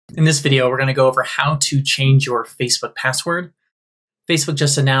In this video, we're going to go over how to change your Facebook password. Facebook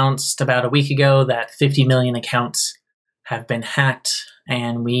just announced about a week ago that 50 million accounts have been hacked,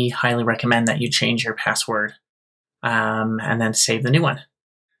 and we highly recommend that you change your password and then save the new one.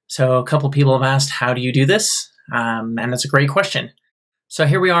 So a couple people have asked, how do you do this? And that's a great question. So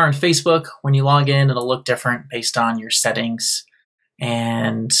here we are on Facebook. When you log in, it'll look different based on your settings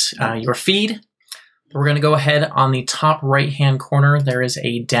and your feed. We're going to go ahead on the top right-hand corner. There is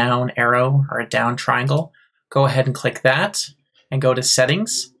a down arrow or a down triangle. Go ahead and click that and go to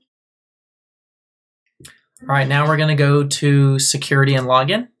Settings. All right, now we're going to go to Security and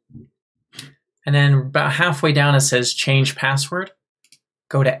Login. And then about halfway down, it says Change Password.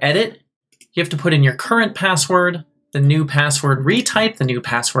 Go to Edit. You have to put in your current password, the new password, retype the new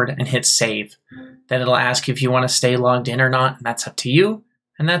password, and hit Save. Then it'll ask you if you want to stay logged in or not, and that's up to you.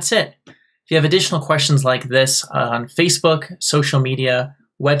 And that's it. If you have additional questions like this on Facebook, social media,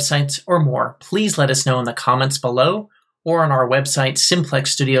 websites, or more, please let us know in the comments below or on our website,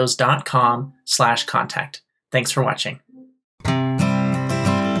 simplexstudios.com/contact. Thanks for watching.